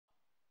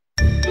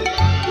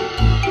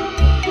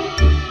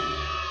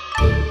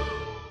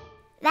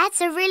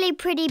That's a really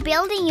pretty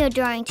building you're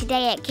drawing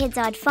today at Kids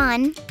Art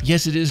Fun.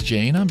 Yes, it is,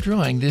 Jane. I'm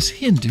drawing this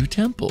Hindu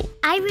temple.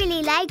 I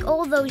really like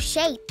all those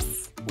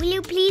shapes. Will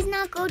you please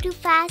not go too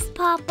fast,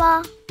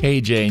 Papa?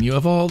 Hey, Jane, you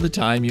have all the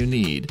time you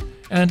need.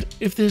 And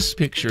if this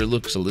picture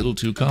looks a little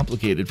too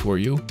complicated for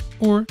you,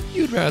 or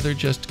you'd rather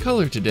just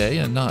color today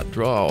and not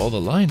draw all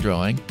the line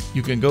drawing,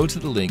 you can go to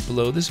the link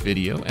below this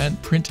video and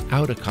print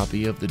out a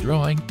copy of the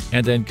drawing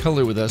and then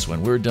color with us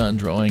when we're done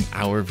drawing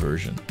our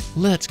version.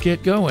 Let's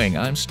get going.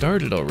 I'm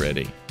started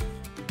already.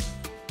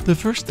 The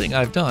first thing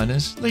I've done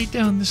is laid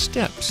down the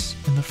steps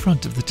in the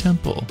front of the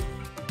temple.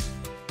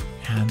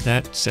 And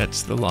that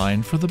sets the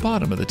line for the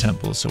bottom of the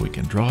temple so we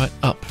can draw it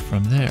up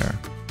from there.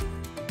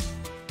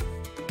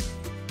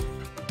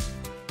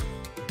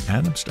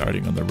 And I'm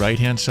starting on the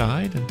right-hand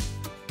side and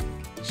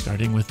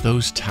starting with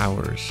those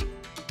towers.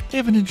 They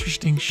have an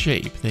interesting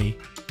shape. They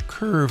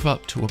curve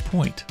up to a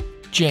point.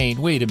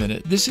 Jane, wait a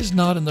minute. This is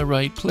not in the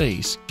right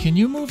place. Can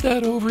you move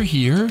that over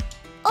here?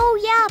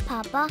 Oh yeah,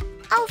 Papa.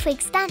 I'll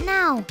fix that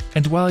now.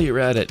 And while you're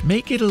at it,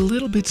 make it a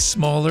little bit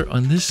smaller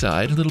on this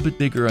side, a little bit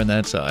bigger on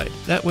that side.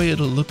 That way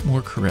it'll look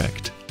more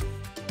correct.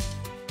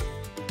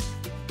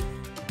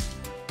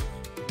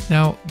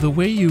 Now, the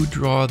way you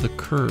draw the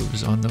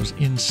curves on those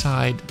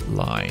inside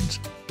lines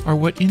are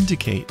what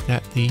indicate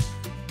that the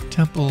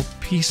temple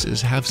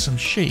pieces have some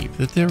shape,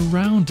 that they're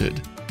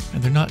rounded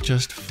and they're not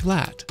just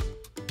flat.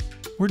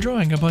 We're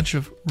drawing a bunch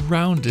of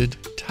rounded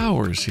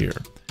towers here.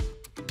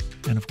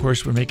 And of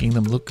course, we're making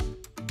them look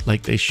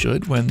like they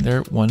should when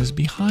one is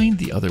behind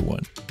the other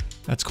one.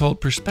 That's called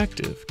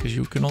perspective, because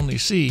you can only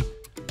see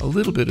a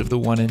little bit of the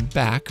one in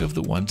back of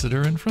the ones that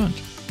are in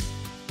front.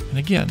 And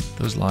again,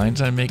 those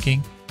lines I'm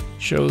making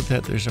show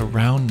that there's a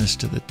roundness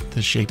to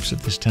the shapes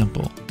of this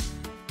temple.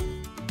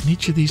 And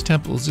each of these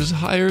temples is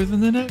higher than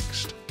the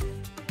next.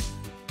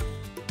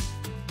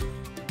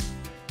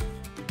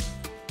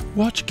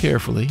 Watch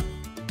carefully.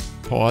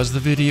 Pause the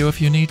video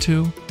if you need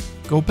to.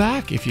 Go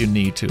back if you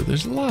need to.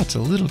 There's lots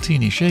of little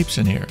teeny shapes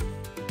in here.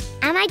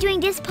 Am I doing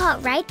this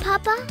part right,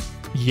 Papa?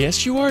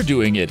 Yes, you are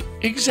doing it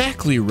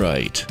exactly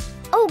right.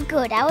 Oh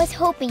good, I was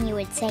hoping you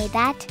would say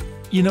that.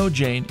 You know,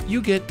 Jane,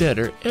 you get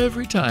better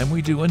every time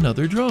we do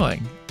another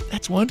drawing.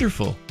 That's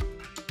wonderful.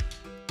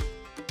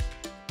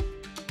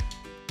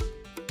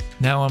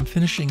 Now I'm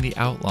finishing the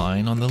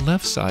outline on the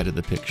left side of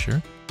the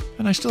picture,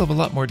 and I still have a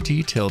lot more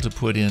detail to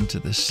put into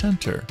the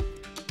center.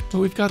 But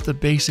we've got the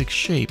basic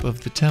shape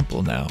of the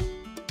temple now.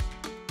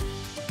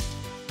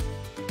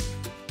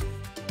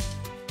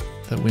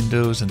 The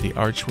windows and the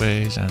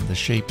archways and the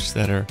shapes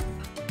that are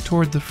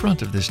toward the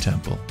front of this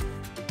temple.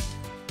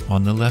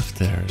 On the left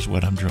there is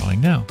what I'm drawing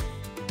now.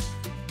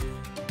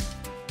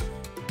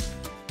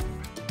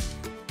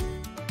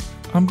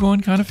 I'm going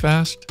kind of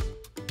fast.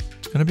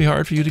 It's going to be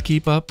hard for you to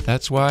keep up.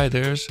 That's why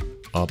there's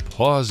a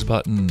pause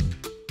button.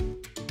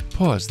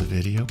 Pause the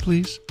video,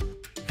 please,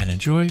 and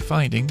enjoy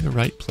finding the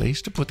right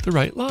place to put the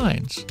right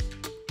lines.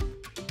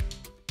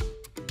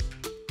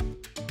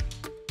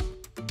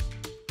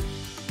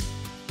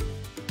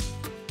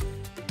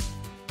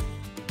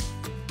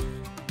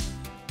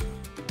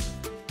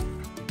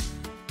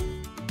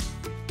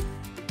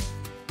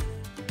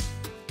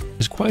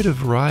 There's quite a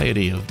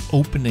variety of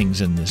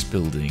openings in this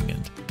building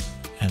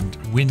and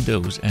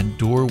windows and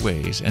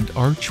doorways and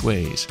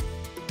archways.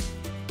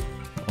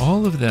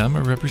 All of them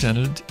are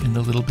represented in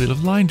the little bit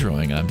of line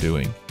drawing I'm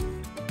doing.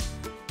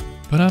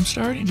 But I'm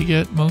starting to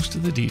get most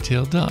of the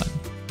detail done.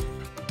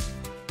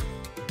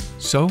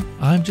 So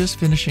I'm just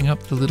finishing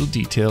up the little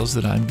details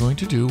that I'm going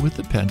to do with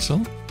the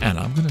pencil, and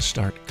I'm going to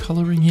start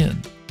coloring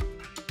in.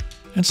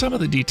 And some of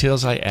the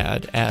details I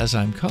add as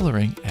I'm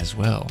coloring as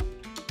well.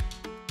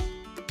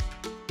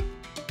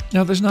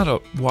 Now, there's not a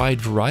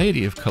wide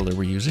variety of color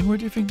we're using. We're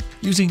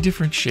using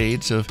different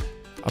shades of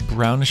a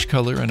brownish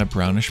color and a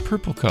brownish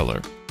purple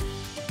color.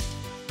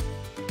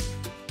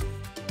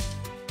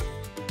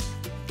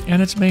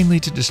 And it's mainly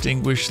to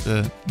distinguish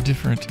the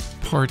different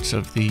parts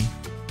of the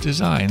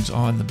designs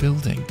on the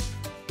building.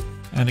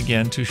 And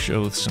again, to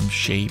show some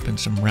shape and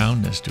some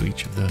roundness to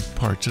each of the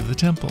parts of the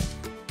temple.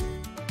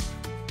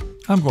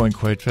 I'm going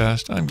quite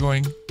fast. I'm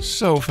going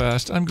so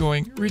fast. I'm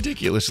going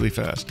ridiculously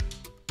fast.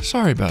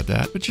 Sorry about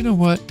that, but you know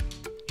what?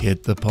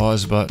 Hit the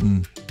pause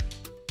button,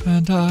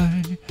 and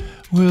I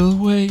will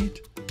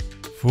wait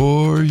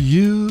for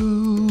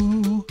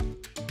you.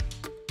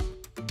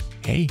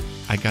 Hey,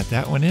 I got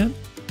that one in,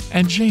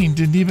 and Jane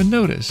didn't even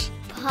notice.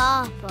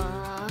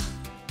 Papa.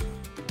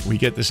 We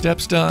get the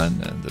steps done,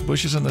 and the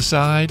bushes on the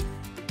side,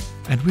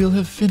 and we'll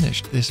have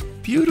finished this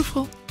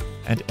beautiful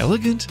and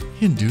elegant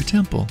Hindu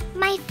temple.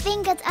 My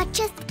fingers are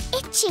just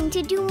itching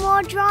to do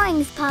more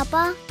drawings,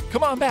 Papa.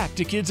 Come on back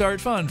to Kids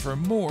Art Fun for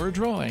more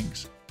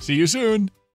drawings. See you soon.